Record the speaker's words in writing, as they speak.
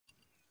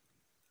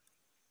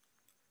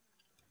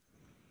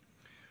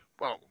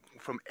well,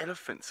 from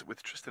elephants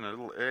with Tristan a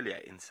little earlier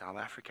in South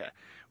Africa,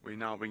 we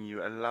now bring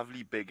you a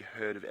lovely big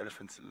herd of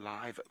elephants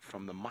live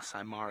from the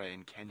Masai Mara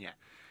in Kenya.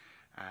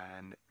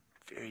 And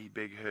very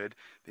big herd.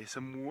 There's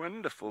some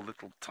wonderful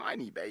little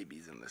tiny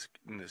babies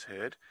in this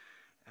herd,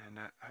 and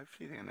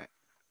hopefully they're going to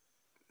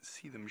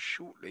see them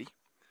shortly.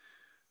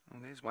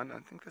 Well, there's one. I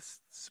think the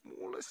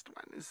smallest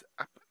one is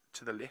up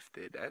to the left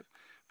there, Dave,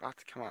 about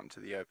to come out into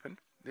the open.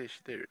 There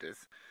it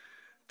is.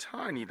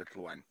 Tiny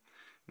little one.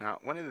 Now,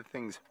 one of the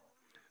things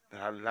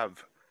that I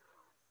love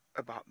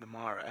about the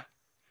Mara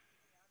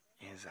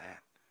is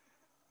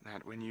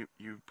that when you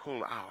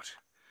pull out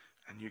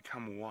and you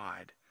come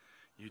wide,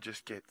 you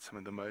just get some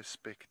of the most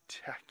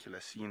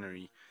spectacular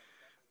scenery.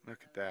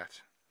 Look at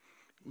that.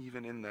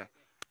 Even in the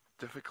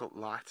difficult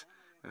light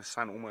and the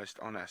sun almost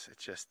on us,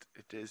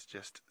 it is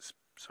just,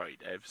 sorry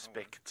Dave,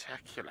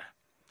 spectacular.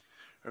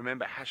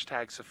 Remember,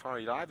 hashtag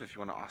Safari Live if you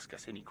want to ask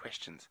us any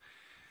questions.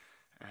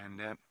 And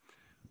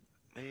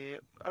there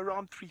are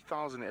around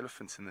 3,000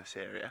 elephants in this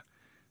area,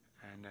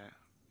 and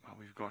well,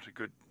 we've got a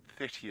good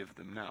 30 of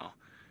them now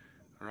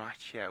right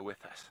here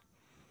with us.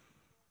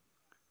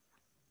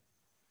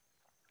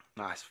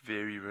 Nice,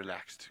 very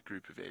relaxed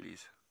group of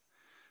ellies,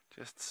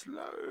 just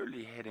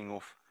slowly heading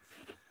off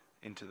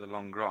into the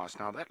long grass.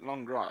 Now that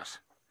long grass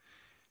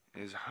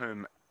is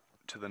home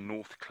to the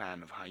North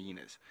clan of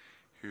hyenas,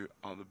 who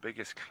are the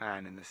biggest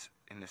clan in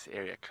this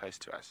area close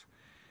to us,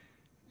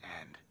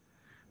 and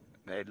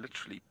they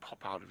literally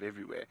pop out of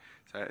everywhere.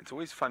 So it's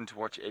always fun to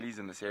watch ellies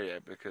in this area,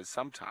 because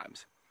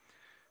sometimes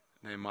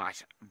they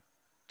might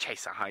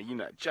chase a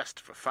hyena just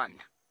for fun.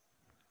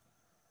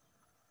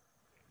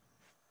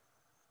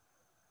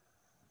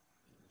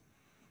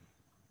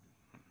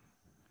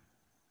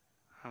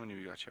 How many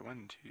we got here?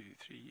 1, 2,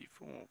 3,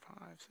 4, 5,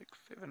 6,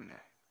 7,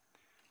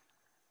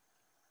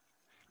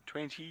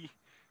 20,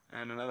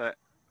 and another,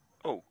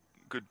 oh,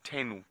 good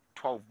 10 or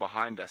 12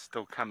 behind us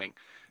still coming.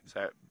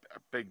 So a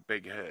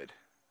big herd.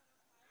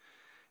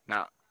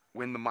 Now,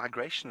 when the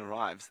migration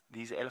arrives,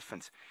 these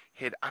elephants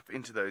head up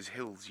into those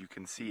hills you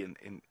can see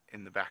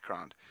in the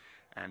background,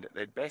 and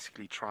they'd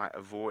basically try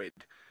avoid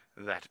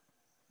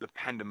the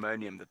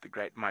pandemonium that the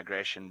Great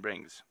Migration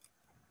brings.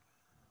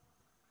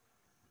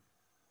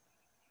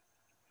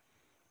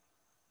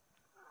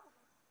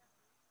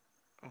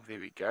 Oh, there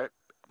we go.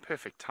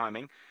 Perfect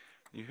timing.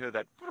 You hear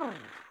that.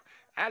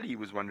 Ali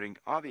was wondering,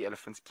 are the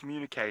elephants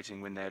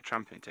communicating when they're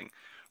trumpeting?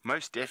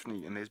 Most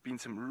definitely, and there's been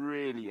some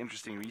really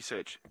interesting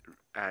research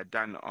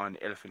done on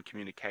elephant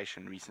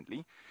communication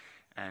recently,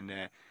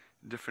 and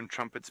different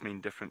trumpets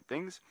mean different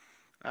things.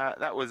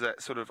 That was a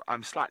sort of,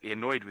 I'm slightly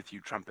annoyed with you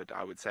trumpet,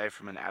 I would say,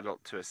 from an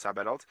adult to a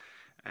sub-adult.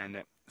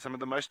 And some of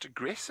the most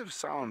aggressive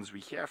sounds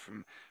we hear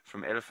from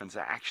elephants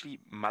are actually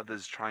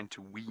mothers trying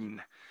to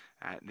wean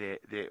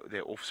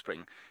their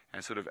offspring,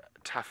 and sort of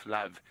tough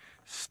love,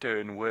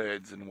 stern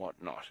words and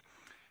whatnot.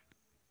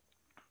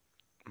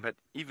 But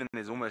even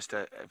there's almost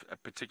a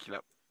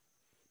particular,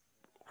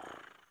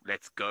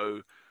 let's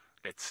go,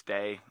 let's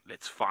stay,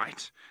 let's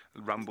fight,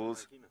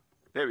 rumbles.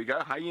 There we go,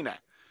 hyena.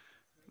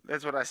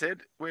 That's what I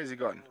said. Where's he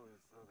gone?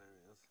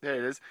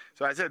 There it is.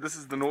 So I said this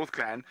is the North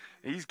clan.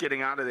 He's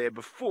getting out of there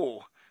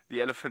before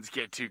the elephants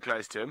get too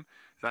close to him.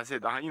 So I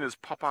said the hyenas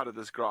pop out of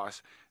this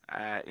grass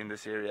in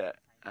this area,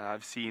 and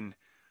I've seen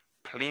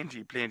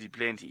plenty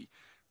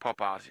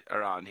pop out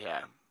around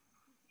here.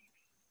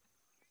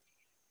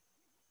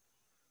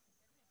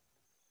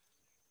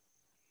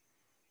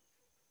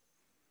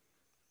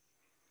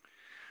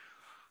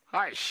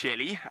 Hi,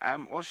 Shelley.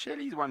 Well,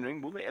 Shelley's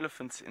wondering, will the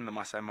elephants in the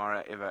Masai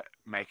Mara ever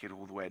make it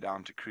all the way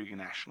down to Kruger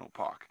National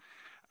Park?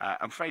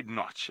 I'm afraid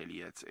not,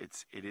 Shelley.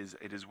 It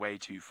is way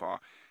too far.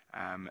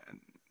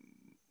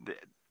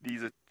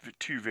 These are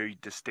two very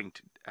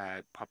distinct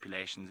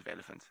populations of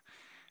elephants.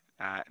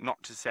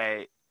 Not to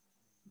say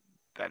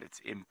that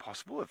it's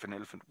impossible. If an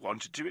elephant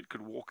wanted to, it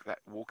could walk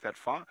that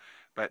far,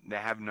 but they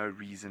have no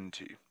reason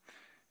to.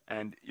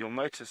 And you'll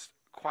notice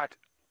quite.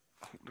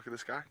 Oh, look at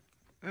this guy.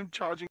 I'm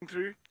charging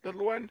through,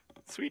 little one.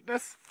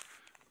 Sweetness.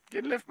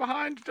 Get left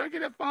behind. Don't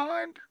get left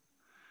behind.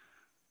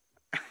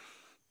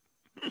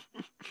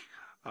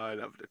 I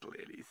love little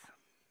ellies.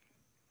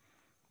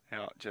 They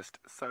are just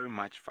so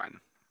much fun.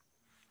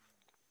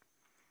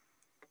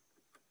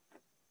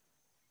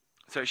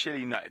 So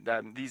Shelley, no,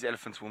 these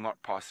elephants will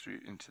not pass through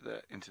into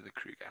the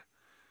Kruger.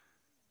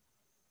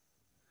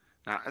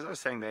 Now, as I was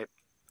saying,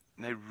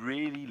 they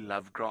really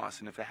love grass,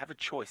 and if they have a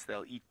choice,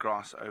 they'll eat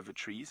grass over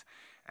trees.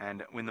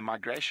 And when the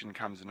migration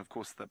comes, and of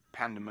course the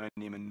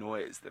pandemonium and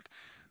noise that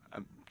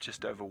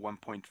just over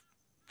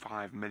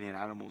 1.5 million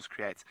animals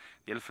creates,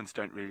 the elephants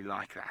don't really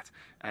like that,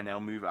 and they'll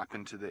move up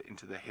into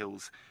the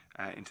hills,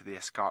 into the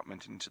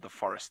escarpment, into the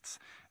forests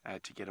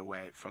to get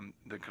away from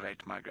the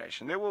Great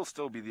Migration. There will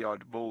still be the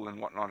odd bull and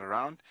whatnot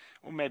around,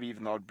 or maybe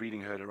even the odd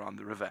breeding herd around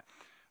the river,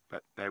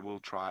 but they will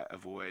try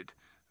avoid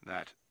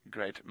that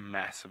great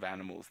mass of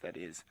animals that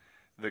is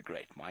the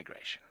Great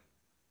Migration.